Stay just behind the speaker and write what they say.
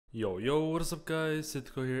Yo, what is up guys,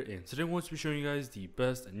 𝐒𝐔𝐌𝐌𝐀𝐑𝐘 here, and today I'm going to be showing you guys the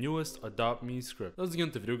best and newest Adopt Me script. Let's get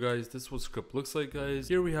into the video guys. This is what script looks like guys.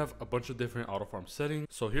 Here we have a bunch of different auto farm settings.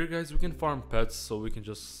 So here guys, we can farm pets, so we can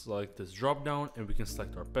just select this drop down and we can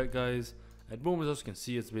select our pet guys. And boom, as you can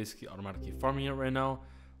see, it's basically automatically farming it right now.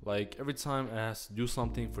 Like every time it has to do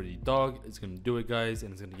something for the dog, it's going to do it guys,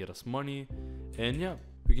 and it's going to get us money. And yeah,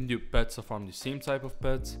 we can do pets to farm the same type of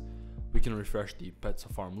pets. We can refresh the pets to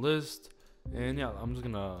farm list. And yeah, I'm just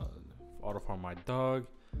gonna auto farm my dog.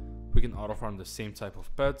 We can auto farm the same type of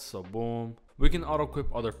pets, so boom. We can auto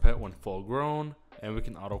equip other pet when full grown, and we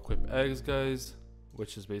can auto equip eggs guys,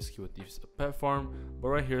 which is basically what the pet farm. But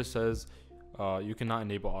right here it says you cannot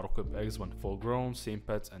enable auto equip eggs when full grown, same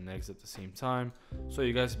pets and eggs at the same time. So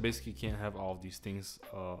you guys basically can't have all of these things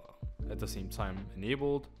at the same time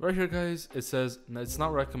enabled. Right here guys, it says it's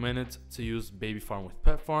not recommended to use baby farm with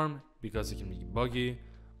pet farm because it can be buggy.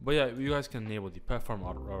 But yeah, you guys can enable the pet farm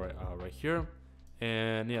right here.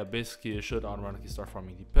 And yeah, basically it should automatically start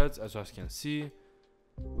farming the pets. As you guys can see,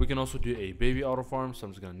 we can also do a baby auto farm, so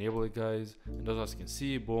I'm just gonna enable it guys. And as you guys can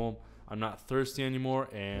see, boom, I'm not thirsty anymore,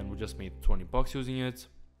 and we just made 20 bucks using it.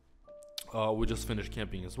 We just finished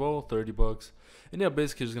camping as well, 30 bucks. And yeah,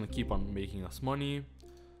 basically just gonna keep on making us money.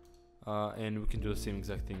 And we can do the same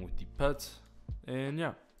exact thing with the pets. And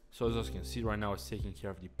yeah, so as you can see right now, it's taking care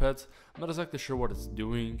of the pets. I'm not exactly sure what it's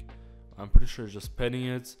doing. I'm pretty sure it's just petting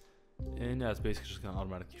it. And yeah, it's basically just gonna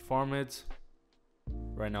automatically farm it.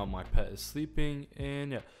 Right now my pet is sleeping.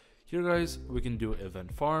 And yeah, here guys, we can do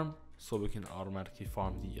event farm, so we can automatically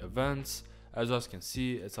farm the events. As you guys can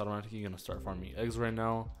see, it's automatically gonna start farming eggs right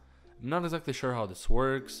now. I'm not exactly sure how this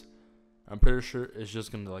works. I'm pretty sure it's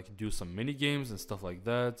just gonna like do some mini games and stuff like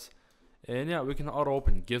that. And yeah, we can auto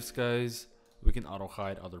open gifts guys. We can auto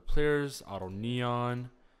hide other players, auto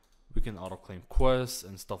neon. We can auto claim quests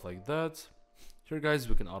and stuff like that. Here guys,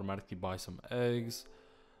 we can automatically buy some eggs.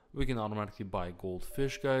 We can automatically buy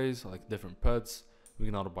goldfish guys, like different pets. We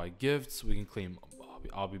can auto buy gifts. We can claim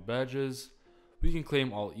obby badges. We can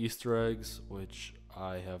claim all Easter eggs, which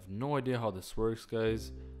I have no idea how this works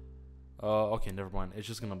guys. Okay, never mind. It's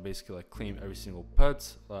just gonna basically like claim every single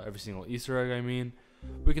pet, every single Easter egg I mean.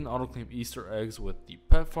 We can auto claim Easter eggs with the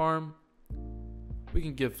pet farm. We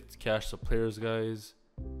can give cash to players guys.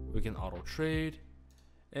 We can auto trade.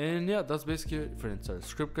 And yeah, that's basically it for the entire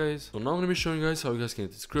script guys. So now I'm going to be showing you guys how you guys can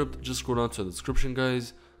get the script. Just scroll down to the description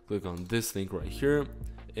guys. Click on this link right here.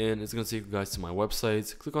 And it's going to take you guys to my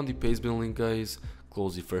website. Click on the PASTEBIN link guys.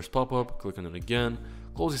 Close the first pop-up. Click on it again.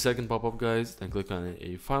 Close the second pop-up guys. Then click on it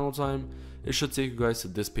a final time. It should take you guys to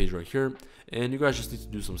this page right here. And you guys just need to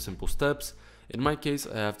do some simple steps. In my case,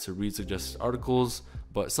 I have to read suggested articles,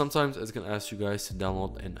 but sometimes it's going to ask you guys to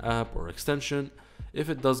download an app or extension. If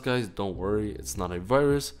it does guys, don't worry, it's not a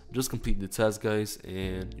virus. Just complete the test guys,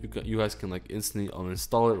 and you guys can like instantly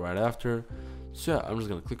uninstall it right after. So yeah, I'm just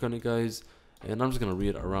going to click on it guys, and I'm just going to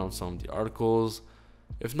read around some of the articles.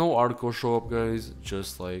 If no articles show up guys,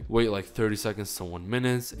 just like wait like 30 seconds to 1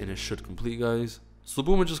 minute and it should complete guys. So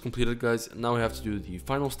boom, it just completed guys. Now we have to do the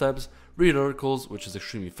final steps, read articles, which is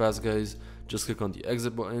extremely fast guys. Just click on the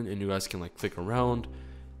exit button and you guys can like click around.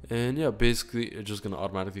 And yeah, basically it's just gonna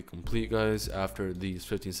automatically complete guys after these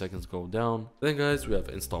 15 seconds go down. Then guys, we have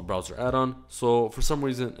install browser add-on. So for some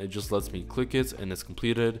reason it just lets me click it and it's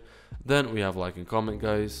completed. Then we have like and comment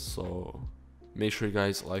guys. So make sure you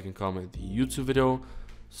guys like and comment the YouTube video.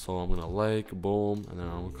 So I'm gonna like, boom, and then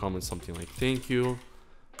I'm gonna comment something like thank you,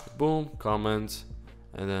 boom, comment,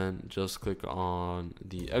 and then just click on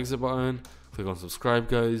the exit button, click on subscribe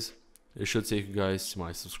guys. It should take you guys to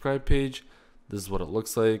my subscribe page. This is what it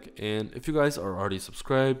looks like. And if you guys are already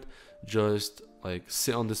subscribed, just like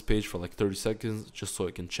sit on this page for like 30 seconds just so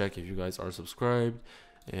it can check if you guys are subscribed.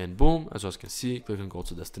 And boom, as you guys can see, click on go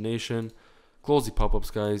to destination, close the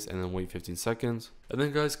pop-ups guys, and then wait 15 seconds. And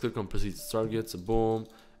then guys, click on proceed to targets, boom,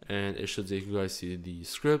 and it should take you guys to the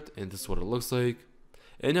script, and this is what it looks like.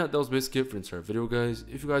 And yeah, that was basically it for the entire video guys.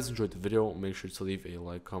 If you guys enjoyed the video, make sure to leave a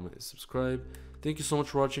like, comment, and subscribe. Thank you so much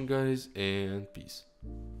for watching guys, and peace.